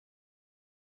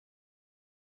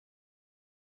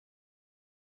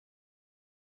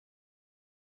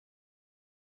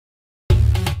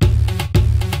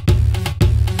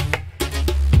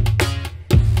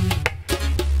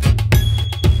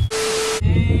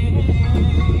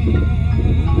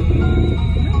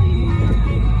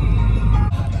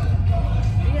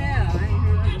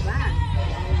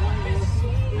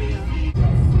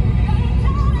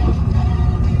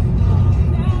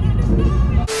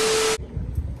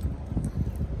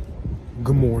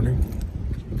Good morning.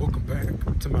 Welcome back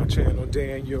to my channel.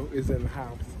 Daniel is in the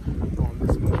house on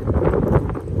this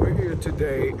morning. We're here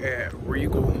today at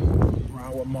Regal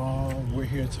Broward Mall. We're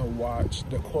here to watch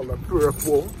The Color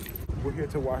Purple. We're here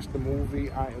to watch the movie.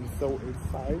 I am so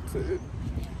excited.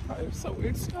 I am so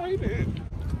excited.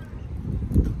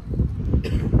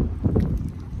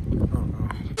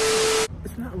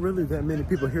 It's not really that many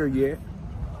people here yet.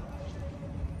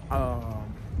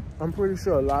 I'm pretty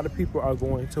sure a lot of people are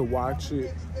going to watch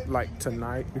it like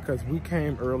tonight because we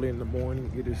came early in the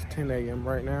morning. It is 10 a.m.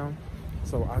 right now.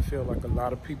 So I feel like a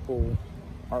lot of people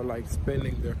are like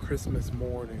spending their Christmas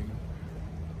morning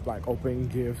like opening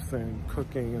gifts and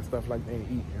cooking and stuff like that and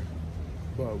eating.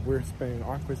 But we're spending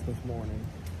our Christmas morning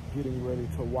getting ready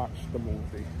to watch the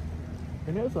movie.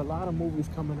 And there's a lot of movies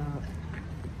coming out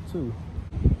too.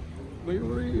 Look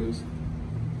where he is.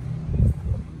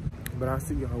 But I'll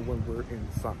see y'all when we're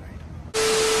inside.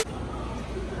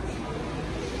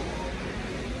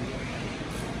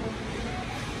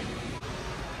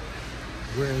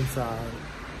 We're inside.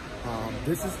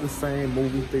 This is the same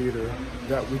movie theater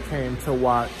that we came to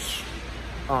watch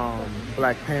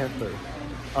Black Panther,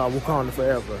 Wakanda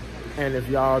Forever. And if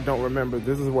y'all don't remember,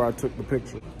 this is where I took the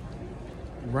picture.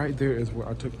 Right there is where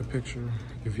I took the picture,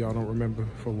 if y'all don't remember,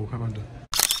 for Wakanda.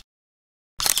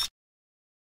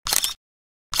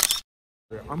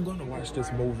 I'm gonna watch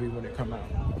this movie when it come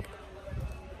out.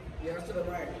 Yeah, to the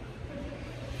right.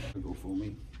 Go for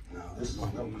me. No, this is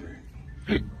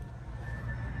okay.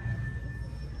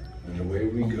 And away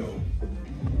we go.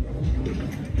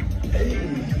 Hey,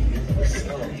 what's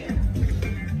up?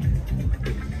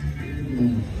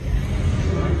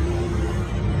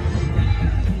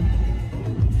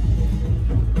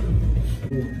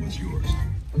 What's yours?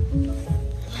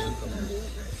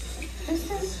 This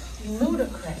is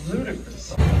ludicrous. Ludicrous.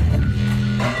 It's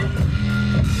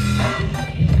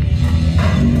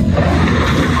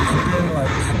been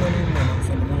like 20 minutes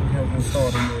and the movie hasn't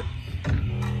started yet.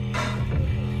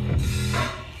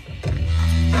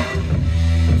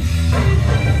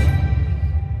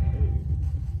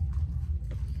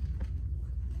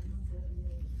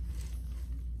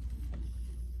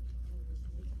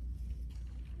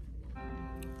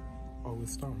 Oh,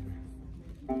 it's starting.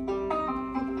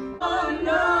 Oh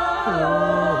no!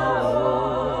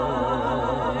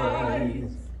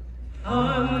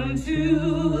 Unto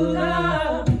the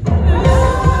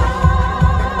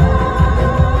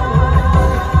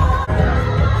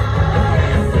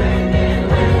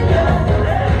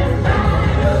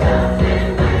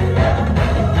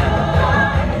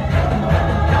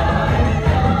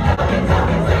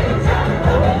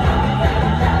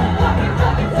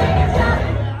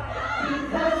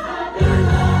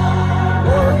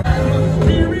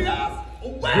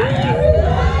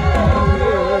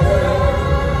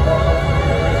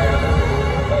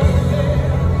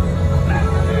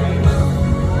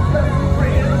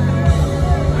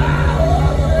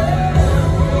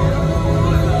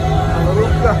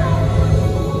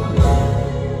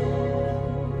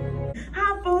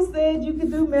you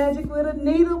could do magic with a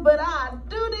needle, but I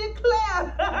do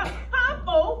declare. Hi,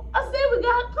 folks. I said we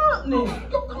got company.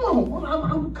 Oh, come on,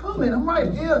 I'm coming. I'm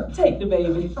right here. Take the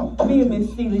baby. Me and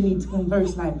Miss Seeley need to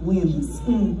converse like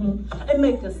women. And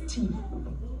make us tea.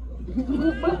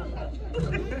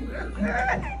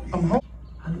 I'm home.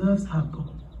 I love Taco.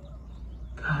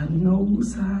 God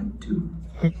knows I do.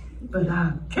 But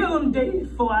I'll kill him dead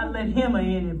before I let him or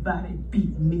anybody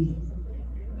beat me.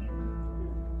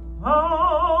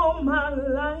 All my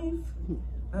life,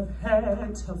 I've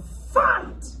had to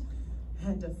fight.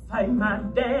 Had to fight my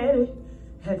daddy,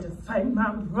 had to fight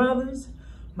my brothers,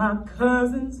 my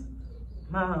cousins,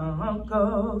 my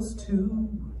uncles too.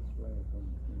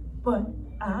 But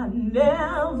I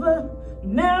never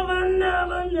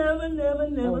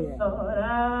thought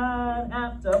I'd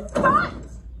have to fight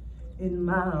in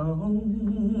my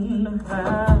own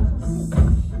house.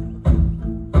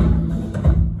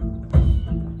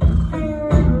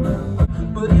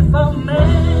 But if a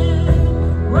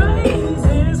man raises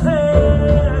his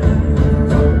hand,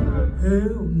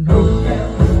 hell no.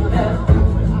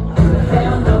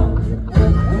 Hell no.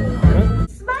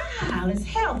 Smile is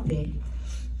healthy.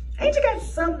 Ain't you got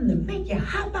something to make you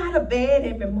hop out of bed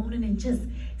every morning and just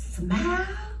smile?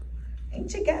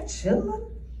 Ain't you got children?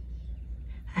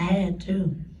 I had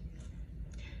two.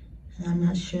 And I'm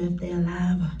not sure if they're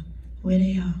alive or where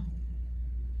they are.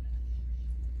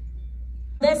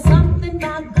 That with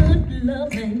my good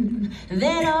loving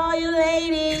that all you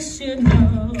ladies should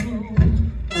know.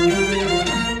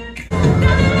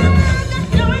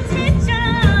 Your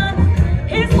attention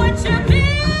is what you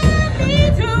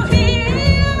need to hear.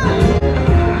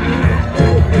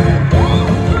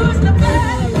 Push the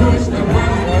button, push the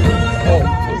button,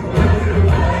 push the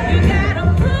button. You gotta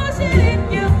push it if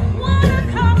you wanna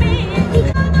come in.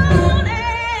 Come on in.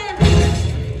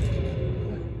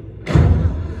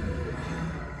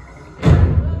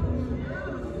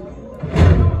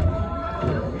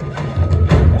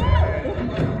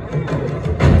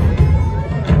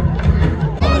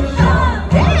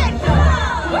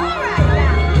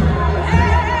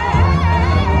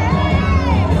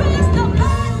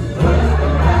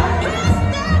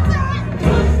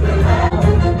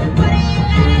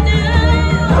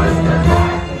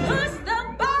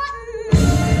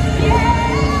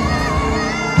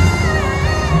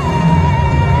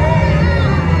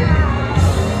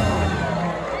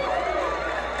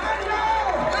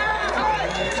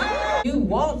 You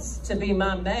wants to be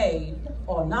my maid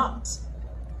or not?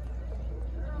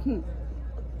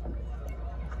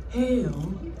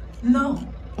 Hell no.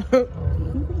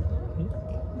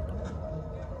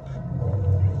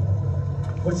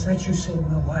 What's that you said,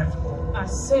 my wife? I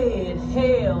said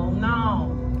hell no.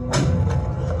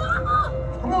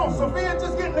 Come on, Sophia,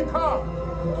 just get in the car.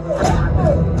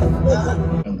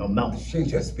 No, no, she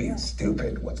just being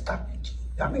stupid. What's gotten into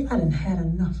you? I mean, I done had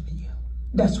enough of you.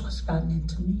 That's what's gotten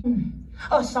into me.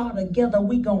 Us all together,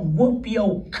 we gon' whoop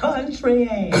your country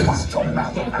ass. What's talking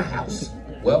about in my house?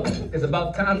 Well, it's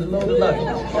about time to load the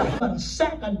luggage. But a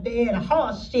sack of dead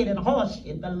horse shit and horse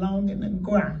shit belong in the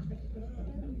ground.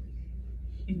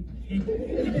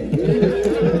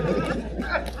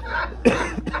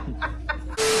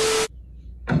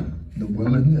 The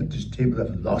women at this table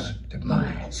have lost their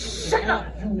minds. Shut up,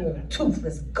 you old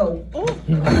toothless goat.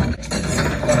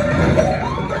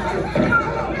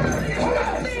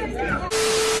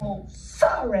 Oh,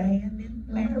 sorry, Andy.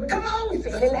 Mary. Come on,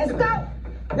 Philly, let's go.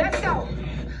 Let's go.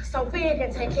 Sophia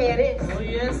can take care of this. Oh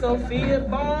yeah, Sophia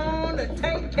born to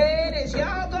take care of this.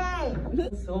 Y'all gone.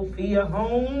 Sophia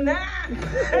home now.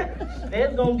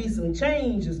 There's gonna be some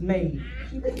changes made.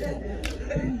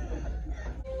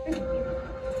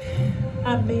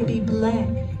 I may be black.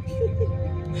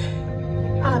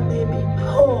 I may be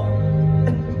poor.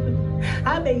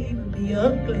 I may even be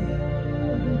ugly.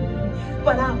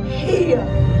 But I'm here.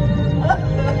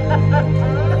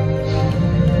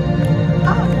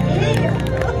 I'm here.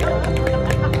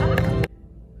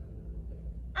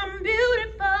 I'm beautiful.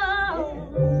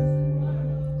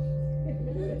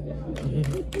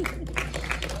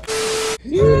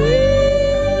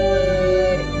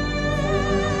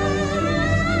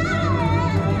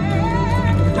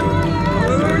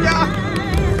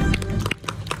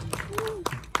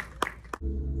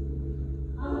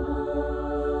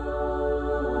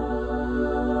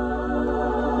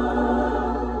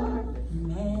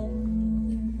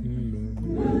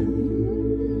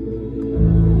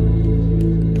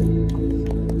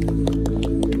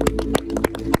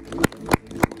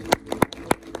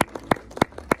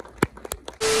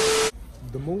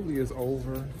 The movie is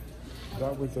over.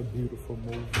 That was a beautiful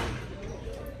movie.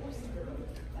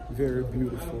 Very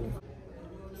beautiful.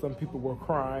 Some people were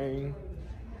crying.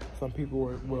 Some people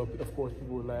were, well, of course,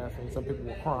 people were laughing. Some people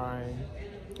were crying.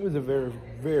 It was a very,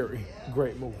 very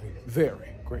great movie.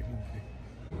 Very great movie.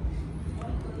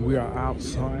 We are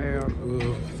outside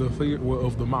of the theater, well,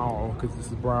 of the mall, because this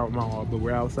is Broward Mall, but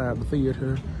we're outside the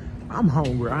theater. I'm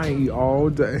hungry. I ain't eat all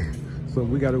day, so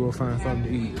we got to go find something to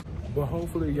eat. But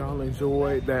hopefully y'all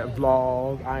enjoyed that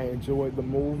vlog. I enjoyed the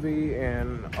movie,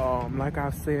 and like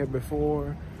I said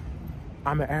before,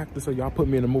 I'm an actor, so y'all put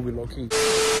me in a movie low-key.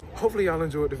 Hopefully y'all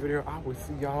enjoyed the video. I will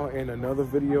see y'all in another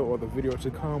video or the video to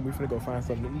come. We finna go find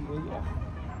something to eat, and yeah.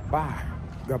 Bye.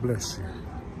 God bless you.